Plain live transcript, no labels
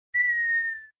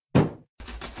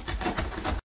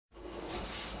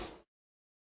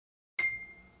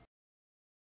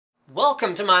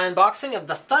Welcome to my unboxing of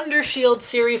the Thunder Shield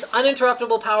series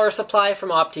uninterruptible power supply from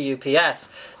Opti-UPS.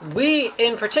 We,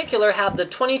 in particular, have the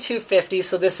 2250,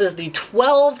 so this is the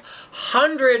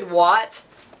 1200 watt,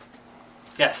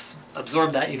 yes,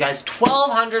 absorb that you guys,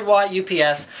 1200 watt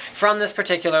UPS from this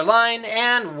particular line.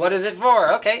 And what is it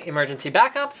for? Okay, emergency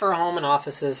backup for home and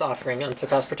offices offering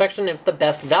unsurpassed protection at the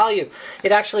best value.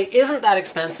 It actually isn't that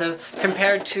expensive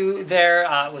compared to their,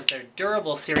 was their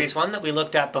durable series one that we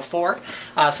looked at before.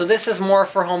 So this is more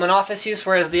for home and office use,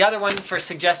 whereas the other one for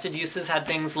suggested uses had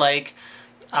things like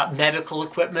medical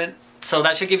equipment. So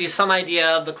that should give you some idea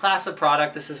of the class of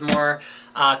product. This is more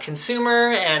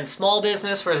consumer and small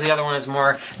business, whereas the other one is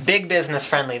more big business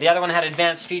friendly. The other one had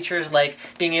advanced features like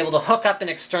being able to hook up an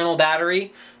external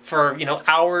battery for,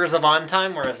 hours of on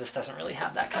time, whereas this doesn't really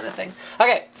have that kind of thing.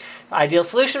 Okay, ideal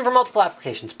solution for multiple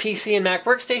applications: PC and Mac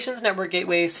workstations, network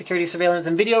gateways, security surveillance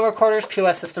and video recorders,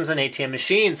 POS systems, and ATM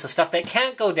machines. So stuff that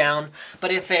can't go down,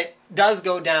 but if it does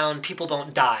go down, people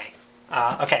don't die.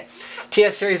 Okay,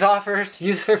 TS series offers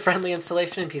user-friendly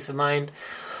installation and peace of mind.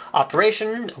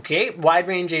 Operation, okay, wide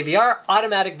range AVR,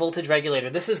 automatic voltage regulator.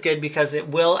 This is good because it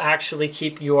will actually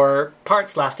keep your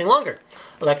parts lasting longer.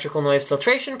 Electrical noise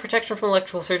filtration, protection from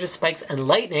electrical surges, spikes, and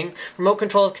lightning. Remote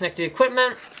control of connected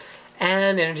equipment,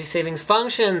 and energy savings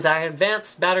functions,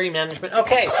 advanced battery management.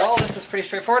 Okay, so all this is pretty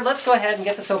straightforward. Let's go ahead and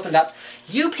get this opened up.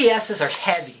 UPSs are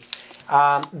heavy.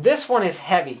 This one is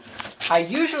heavy. I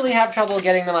usually have trouble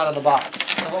getting them out of the box.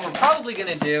 So what we're probably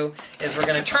going to do is we're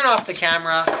going to turn off the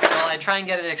camera while I try and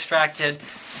get it extracted.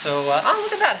 So, oh,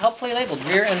 look at that, helpfully labeled,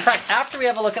 rear and front. After we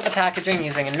have a look at the packaging,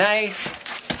 using a nice,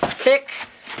 thick,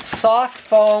 soft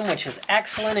foam, which is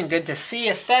excellent and good to see,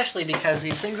 especially because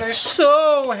these things are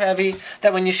so heavy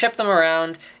that when you ship them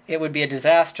around, it would be a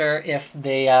disaster if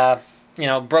they,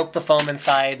 broke the foam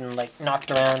inside and,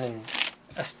 knocked around and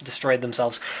destroyed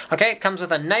themselves. Okay, it comes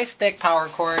with a nice thick power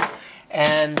cord,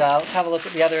 and let's have a look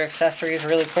at the other accessories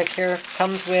really quick here.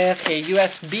 Comes with a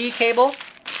USB cable.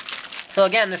 So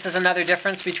again, this is another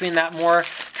difference between that more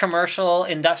commercial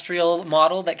industrial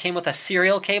model that came with a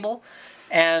serial cable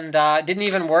and didn't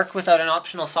even work without an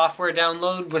optional software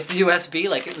download with USB.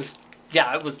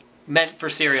 It was meant for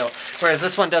serial, whereas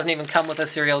this one doesn't even come with a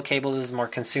serial cable. This is a more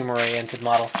consumer-oriented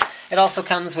model. It also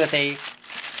comes with a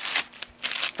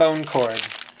phone cord.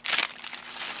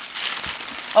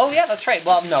 Oh yeah, that's right.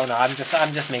 Well, no, I'm just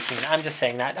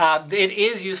saying that. It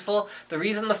is useful. The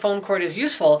reason the phone cord is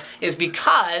useful is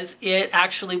because it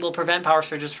actually will prevent power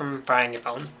surges from frying your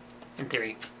phone, in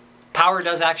theory. Power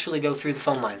does actually go through the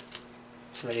phone line.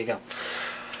 So there you go.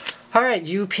 Alright,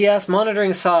 UPS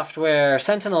monitoring software.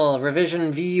 Sentinel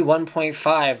revision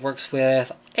V1.5 works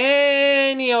with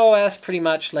any OS pretty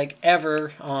much like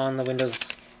ever on the Windows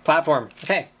platform.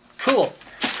 Okay, cool.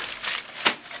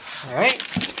 Alright.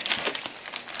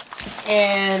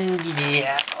 And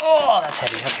yeah, oh, that's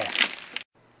heavy, okay.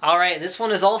 Alright, this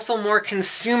one is also more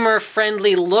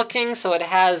consumer-friendly looking, so it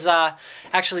has,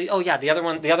 actually, oh yeah, the other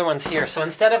one's here. So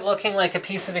instead of looking like a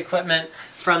piece of equipment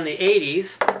from the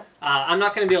 80s, I'm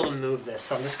not going to be able to move this,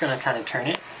 so I'm just going to kind of turn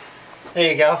it.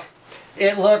 There you go.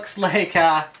 It looks like,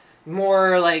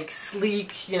 more like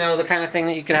sleek, the kind of thing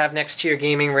that you could have next to your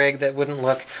gaming rig that wouldn't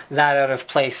look that out of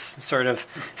place sort of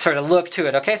look to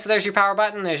it. Okay, so there's your power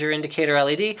button, there's your indicator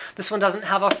LED. This one doesn't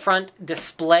have a front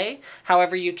display.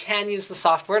 However, you can use the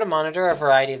software to monitor a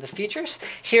variety of the features.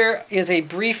 Here is a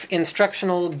brief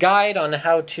instructional guide on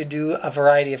how to do a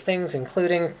variety of things,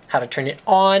 including how to turn it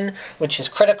on, which is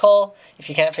critical. If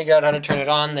you can't figure out how to turn it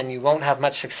on, then you won't have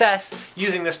much success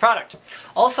using this product.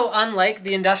 Also, unlike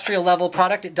the industrial level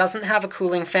product, it doesn't have a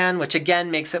cooling fan, which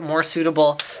again makes it more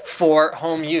suitable for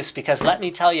home use, because let me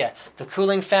tell you, the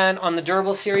cooling fan on the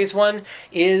durable series one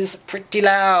is pretty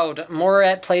loud, more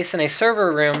at place in a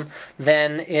server room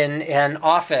than in an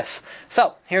office.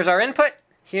 So here's our input.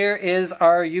 Here is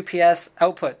our UPS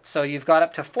output. So you've got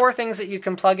up to 4 things that you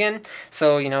can plug in.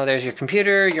 So, there's your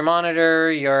computer, your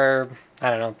monitor, your,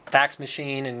 fax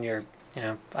machine, and your,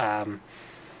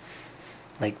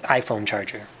 iPhone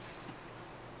charger.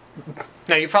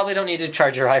 No, you probably don't need to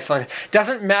charge your iPhone.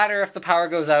 Doesn't matter if the power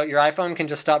goes out, your iPhone can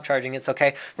just stop charging, it's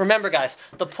okay. Remember guys,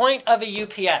 the point of a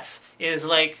UPS is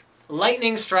like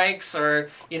lightning strikes or,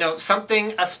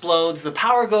 something explodes, the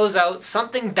power goes out,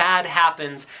 something bad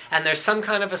happens, and there's some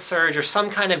kind of a surge or some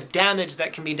kind of damage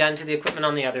that can be done to the equipment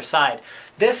on the other side.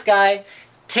 This guy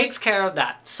takes care of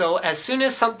that. So as soon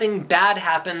as something bad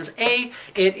happens, it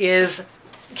is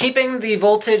keeping the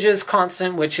voltages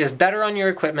constant, which is better on your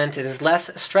equipment. It is less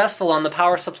stressful on the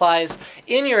power supplies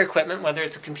in your equipment, whether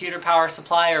it's a computer power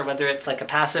supply or whether it's like a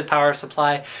passive power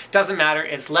supply. Doesn't matter.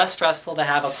 It's less stressful to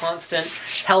have a constant,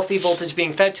 healthy voltage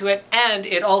being fed to it, and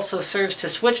it also serves to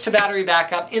switch to battery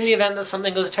backup in the event that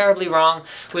something goes terribly wrong,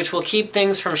 which will keep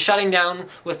things from shutting down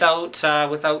without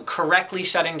correctly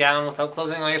shutting down, without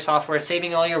closing all your software,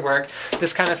 saving all your work.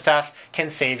 This kind of stuff can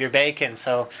save your bacon.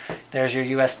 So there's your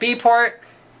USB port.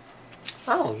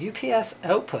 Oh, UPS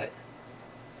output.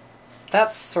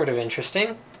 That's sort of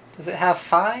interesting. Does it have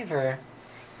 5 or...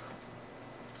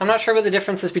 I'm not sure what the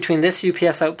difference is between this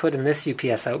UPS output and this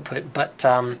UPS output, but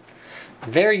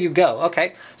there you go.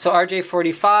 Okay, so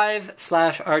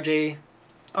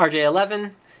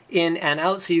RJ45/RJ11 in and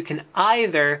out, so you can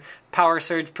either power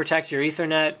surge protect your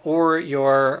Ethernet or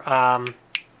your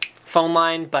phone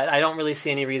line, but I don't really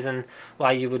see any reason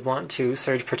why you would want to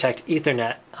surge protect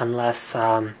Ethernet unless...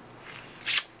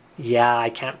 yeah, I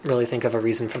can't really think of a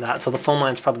reason for that. So the phone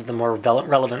line's probably the more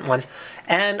relevant one.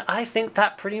 And I think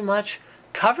that pretty much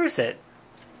covers it.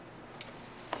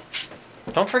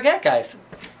 Don't forget, guys,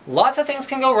 lots of things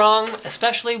can go wrong,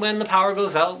 especially when the power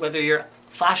goes out, whether you're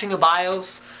flashing a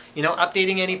BIOS, you know,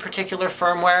 updating any particular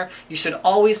firmware. You should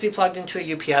always be plugged into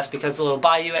a UPS because it'll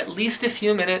buy you at least a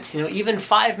few minutes. You know, even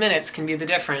 5 minutes can be the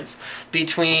difference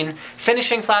between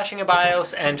finishing flashing a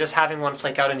BIOS and just having one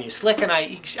flake out on you. Slick and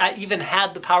I even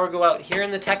had the power go out here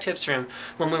in the Tech Tips room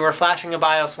when we were flashing a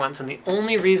BIOS once, and the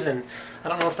only reason, I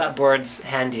don't know if that board's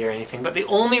handy or anything, but the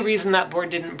only reason that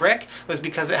board didn't brick was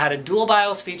because it had a dual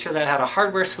BIOS feature that had a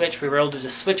hardware switch. We were able to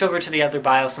just switch over to the other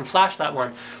BIOS and flash that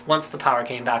one once the power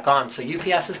came back on. So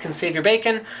UPSs can save your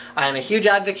bacon. I am a huge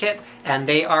advocate, and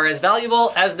they are as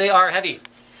valuable as they are heavy.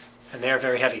 And they are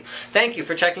very heavy. Thank you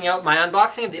for checking out my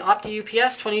unboxing of the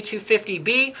Opti-UPS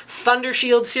 2250B Thunder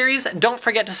Shield series. Don't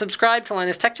forget to subscribe to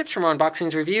Linus Tech Tips for more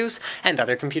unboxings, reviews, and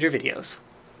other computer videos.